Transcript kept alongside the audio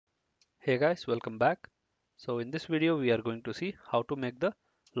Hey guys, welcome back. So in this video we are going to see how to make the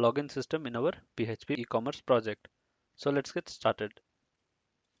login system in our PHP e-commerce project. So let's get started.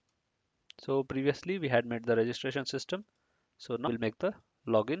 So previously we had made the registration system. So now we'll make the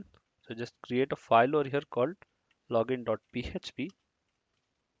login. So just create a file over here called login.php,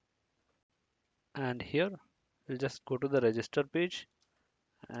 and here we'll just go to the register page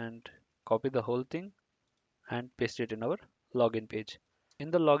and copy the whole thing and paste it in our login page. In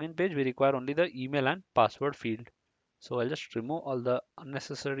the login page we require only the email and password field. So I'll just remove all the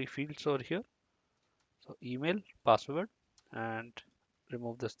unnecessary fields over here. So email, password, and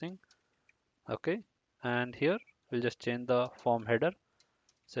remove this thing. Okay. And here we'll just change the form header,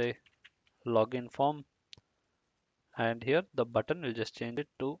 say login form. And here the button, we'll just change it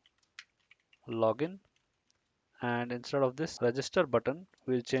to login. And instead of this register button,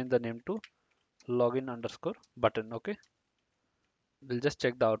 we'll change the name to login underscore button. Okay. We'll just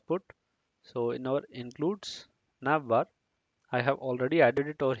check the output. So in our includes navbar, I have already added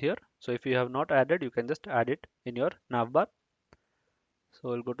it over here. So if you have not added, you can just add it in your navbar. So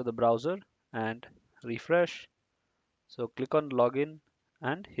we'll go to the browser and refresh. So click on login,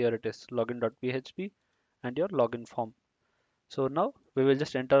 and here it is login.php and your login form. So now we will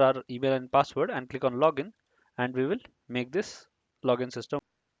just enter our email and password and click on login, and we will make this login system.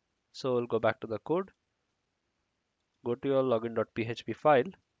 So we'll go back to the code, go to your login.php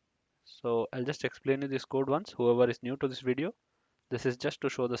file. So I'll just explain you this code once, whoever is new to this video. This is just to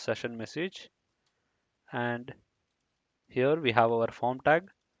show the session message, and here we have our form tag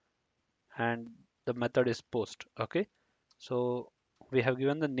and the method is post. Okay, so we have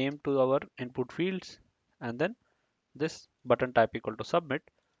given the name to our input fields, and then this button type equal to submit,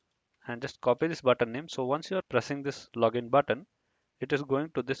 and just copy this button name. So once you are pressing this login button, it is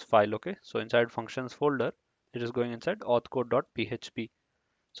going to this file. Okay, so inside functions folder, it is going inside authcode.php.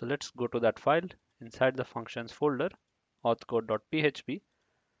 So let's go to that file inside the functions folder, authcode.php.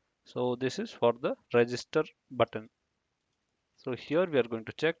 So this is for the register button. So here we are going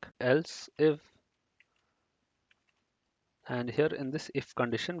to check else if, and here in this if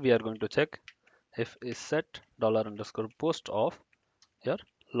condition we are going to check if is set $_post of your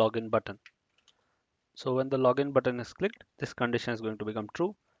login button. So when the login button is clicked, this condition is going to become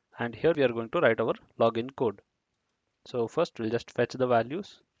true, and here we are going to write our login code. So first we'll just fetch the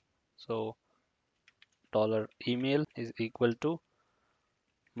values. So $email is equal to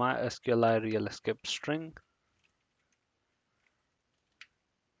mysqli real escape string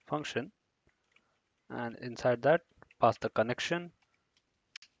function, and inside that pass the connection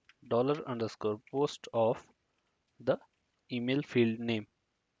 $_post of the email field name.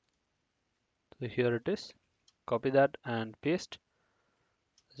 So here it is. Copy that and paste.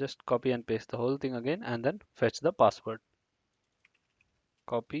 Just copy and paste the whole thing again, and then fetch the password.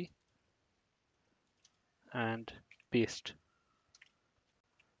 Copy and paste.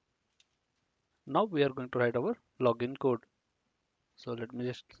 Now we are going to write our login code. So let me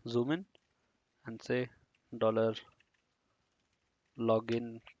just zoom in and say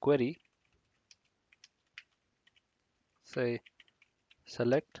 $login query. Say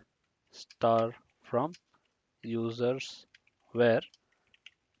select star from users where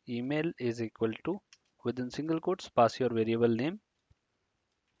email is equal to, within single quotes, pass your variable name,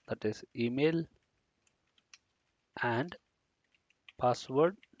 that is email, and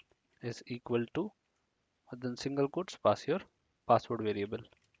password is equal to, within single quotes, pass your password variable.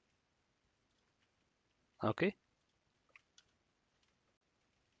 Okay,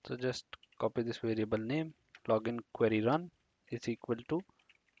 so just copy this variable name, login query run is equal to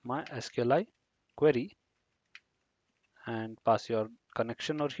mysqli query, and pass your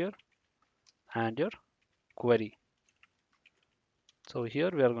connection over here and your query. So here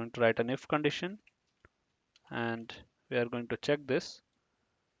we are going to write an if condition, and we are going to check this,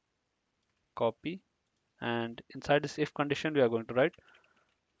 copy, and inside this if condition we are going to write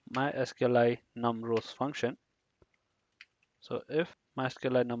mysqli numRows function. So if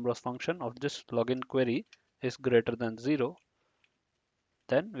mysqli numRows function of this login query is greater than 0,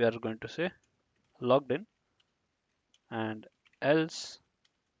 then we are going to say logged in, and else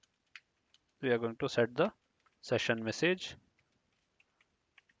we are going to set the session message,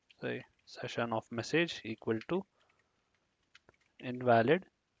 say session of message equal to invalid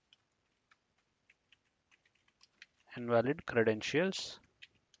credentials,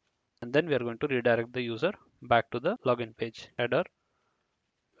 and then we are going to redirect the user back to the login page. Header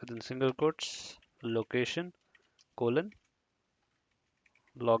within single quotes location colon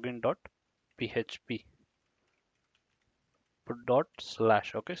login.php, put dot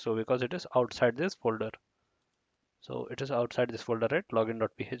slash. Okay, so because it is outside this folder, so it is outside this folder, right?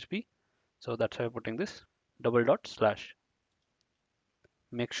 Login.php. So that's why I'm putting this double dot slash.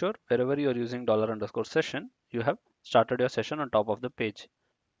 Make sure wherever you are using $_session, you have started your session on top of the page.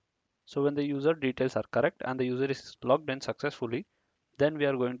 So when the user details are correct and the user is logged in successfully, then we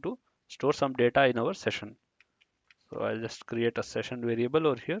are going to store some data in our session. So I'll just create a session variable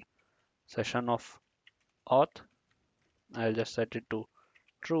over here, session of auth. I'll just set it to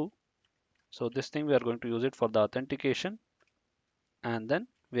true. So this thing we are going to use it for the authentication, and then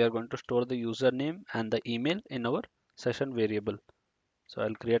we are going to store the username and the email in our session variable. So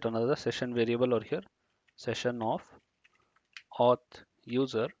I'll create another session variable over here, session of auth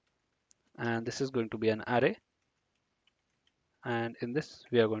user, and this is going to be an array, and in this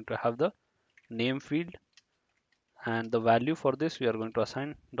we are going to have the name field, and the value for this we are going to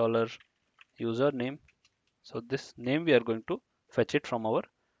assign $username. So this name we are going to fetch it from our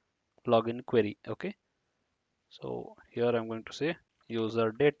login query. Okay, so here I'm going to say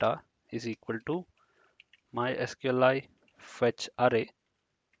user data is equal to mysqli fetch array,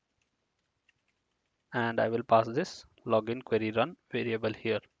 and I will pass this login query run variable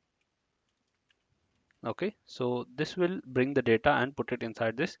here. Okay, so this will bring the data and put it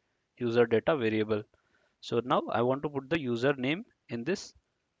inside this user data variable. So now I want to put the username in this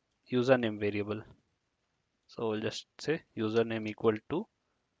username variable. So we'll just say username equal to,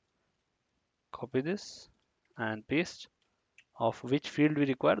 copy this and paste, of which field we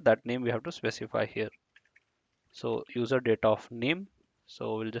require, that name we have to specify here. So user data of name.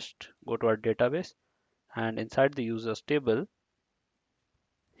 So we'll just go to our database, and inside the users table,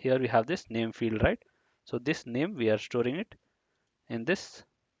 here we have this name field, right? So this name we are storing it in this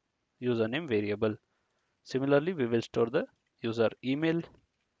username variable. Similarly, we will store the user email,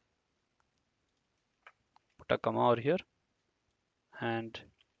 put a comma over here, and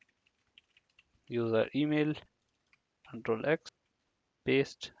user email, control X,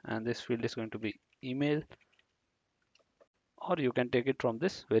 paste, and this field is going to be email, or you can take it from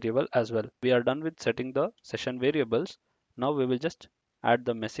this variable as well. We are done with setting the session variables. Now we will just add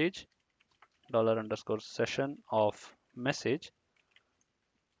the message $_session of message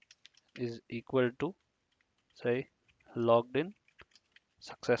is equal to, say, logged in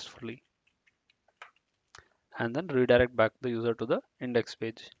successfully, and then redirect back the user to the index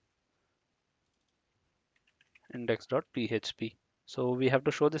page, index.php. So we have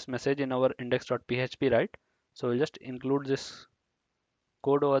to show this message in our index.php, right? So we'll just include this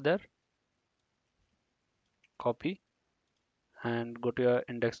code over there, copy, and go to your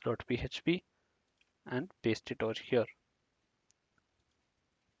index.php and paste it over here.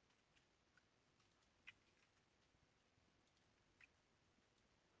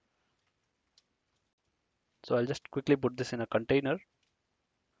 So I'll just quickly put this in a container.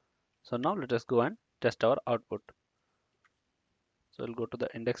 So now let us go and test our output. So we'll go to the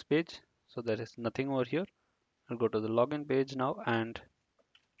index page. So there is nothing over here. We'll go to the login page now and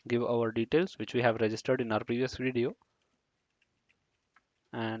give our details which we have registered in our previous video.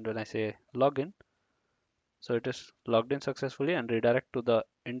 And when I say login, so it is logged in successfully and redirect to the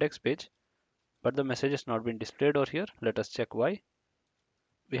index page, but the message has not been displayed over here. Let us check why.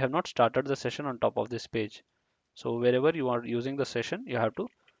 We have not started the session on top of this page. So wherever you are using the session, you have to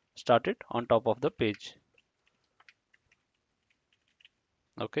start it on top of the page.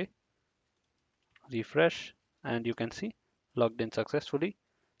 Okay, refresh, and you can see logged in successfully.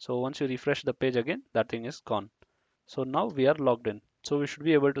 So once you refresh the page again, that thing is gone. So now we are logged in. So we should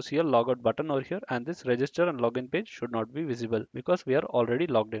be able to see a logout button over here, and this register and login page should not be visible because we are already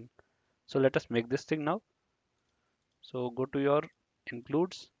logged in. So let us make this thing now. So go to your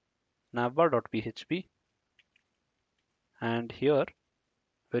includes navbar.php, and here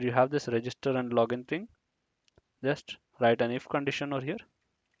where you have this register and login thing, just write an if condition over here,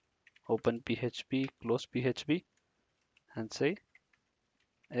 open PHP, close PHP, and say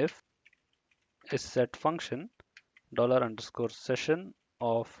if is set function $_session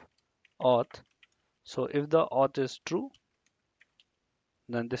of auth. So if the auth is true,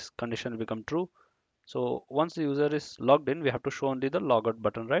 then this condition will become true. So once the user is logged in, we have to show only the logout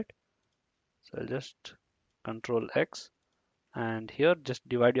button, right? So I'll just control X, and here just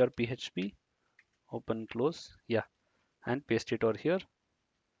divide your PHP, open, close, yeah, and paste it over here.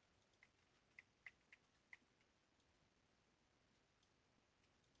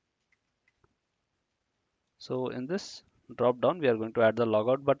 So in this drop down, we are going to add the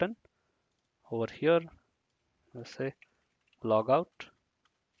logout button over here. Let's say logout,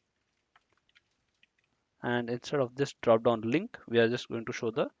 and instead of this drop down link, we are just going to show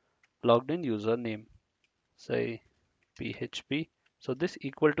the logged in username, say PHP. So this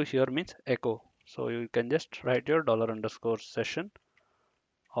equal to here means echo. So you can just write your $_session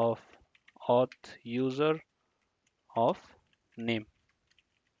of auth user of name.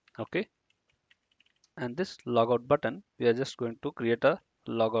 Okay, and this logout button, we are just going to create a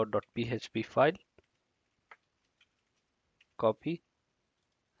logout.php file, copy,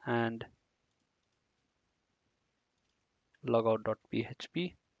 and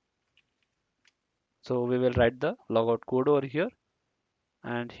logout.php. So we will write the logout code over here,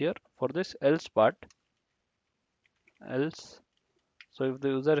 and here for this else part, else, so if the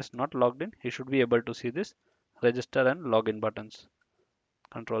user is not logged in, he should be able to see this register and login buttons.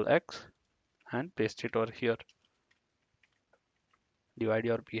 Control X and paste it over here. Divide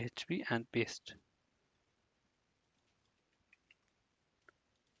your PHP and paste.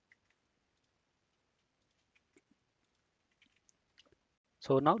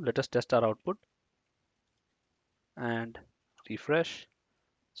 So now let us test our output and refresh.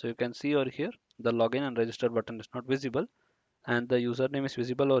 So you can see over here the login and register button is not visible, and the username is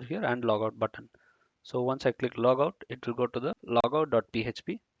visible over here and logout button. So once I click logout, it will go to the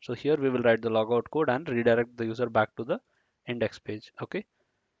logout.php. So here we will write the logout code and redirect the user back to the index page. Okay.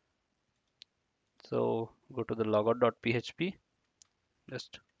 So go to the logout.php,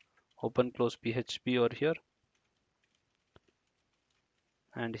 just open close PHP over here,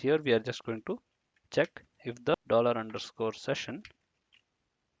 and here we are just going to check if the $_session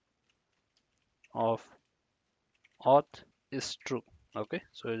of auth is true. Okay,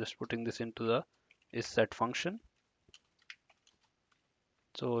 so we're just putting this into the isSet function.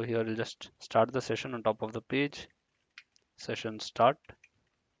 So here we'll just start the session on top of the page, session start,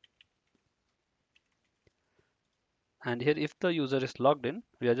 and here if the user is logged in,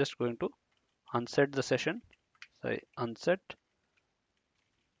 we are just going to unset the session. Say unset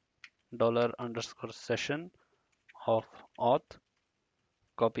 $_session of auth,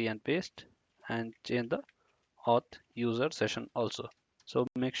 copy and paste, and change the auth user session also. So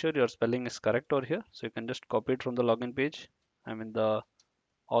make sure your spelling is correct over here. So you can just copy it from the login page. I'm in the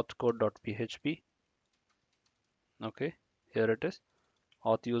authcode.php. Okay, here it is,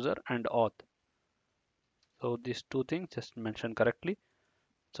 auth user and auth. So these two things just mentioned correctly.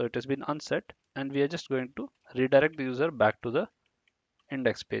 So it has been unset, and we are just going to redirect the user back to the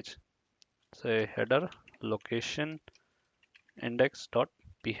index page. Say header location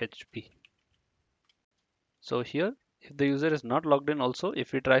index.php. So here, if the user is not logged in also,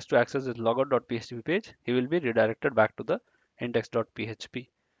 if he tries to access this logout.php page, he will be redirected back to the index.php.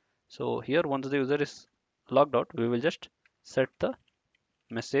 So here, once the user is logged out, we will just set the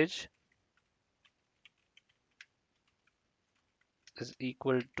message is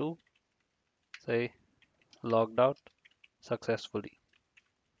equal to, say, logged out successfully.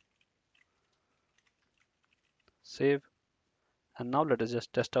 Save, and now let us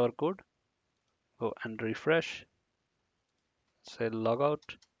just test our code. Go and refresh, say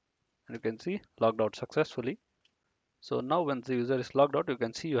logout, and you can see logged out successfully. So now when the user is logged out, you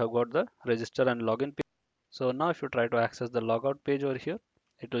can see you have got the register and login page. So now if you try to access the logout page over here,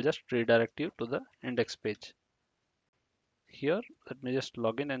 it will just redirect you to the index page. Here, let me just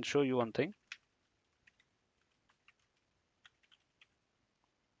log in and show you one thing.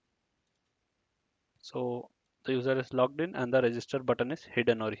 So the user is logged in and the register button is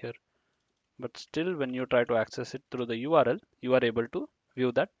hidden over here. But still, when you try to access it through the URL, you are able to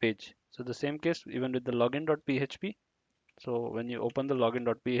view that page. So the same case even with the login.php. So when you open the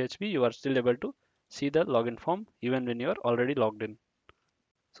login.php, you are still able to see the login form even when you are already logged in.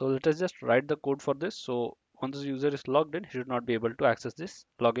 So let us just write the code for this. So once the user is logged in, he should not be able to access this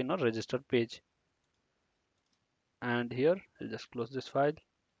login or register page. And here, I'll just close this file.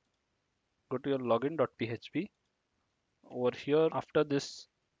 Go to your login.php. Over here, after this,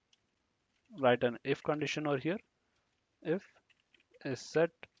 write an if condition over here. If is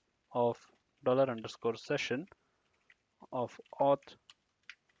set of $_session of auth.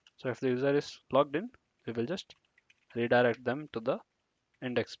 So if the user is logged in, we will just redirect them to the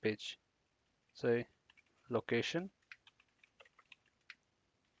index page. Say location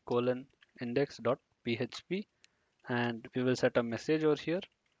 :index.php, and we will set a message over here,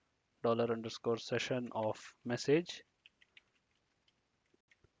 $_session of message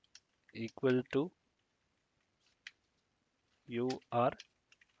equal to you are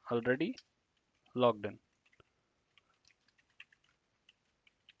already logged in.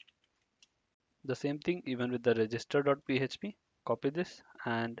 The same thing even with the register.php. Copy this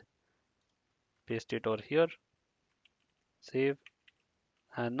and paste it over here. Save,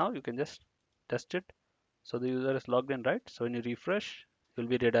 and now you can just test it. So the user is logged in, right? So when you refresh, you'll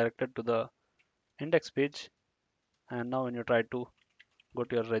be redirected to the index page. And now when you try to go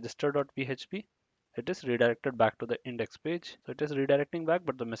to your register.php, it is redirected back to the index page. So it is redirecting back,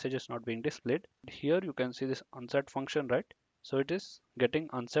 but the message is not being displayed. Here you can see this unset function, right? So it is getting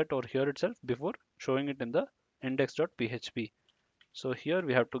unset over here itself before showing it in the index.php. So here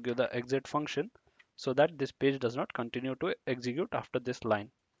we have to give the exit function so that this page does not continue to execute after this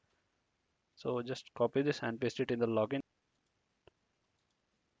line. So just copy this and paste it in the login,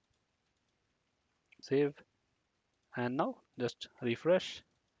 save, and now just refresh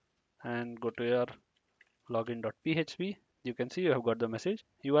and go to your login.php. You can see you have got the message.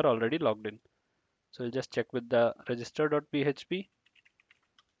 You are already logged in. So we'll just check with the register.php.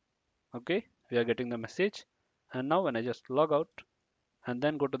 Okay, we are getting the message. And now when I just log out and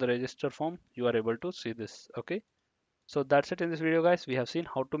then go to the register form, you are able to see this. Okay, so that's it in this video, guys. We have seen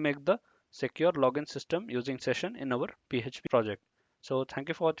how to make the secure login system using session in our PHP project. So thank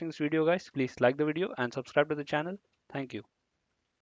you for watching this video, guys. Please like the video and subscribe to the channel. Thank you.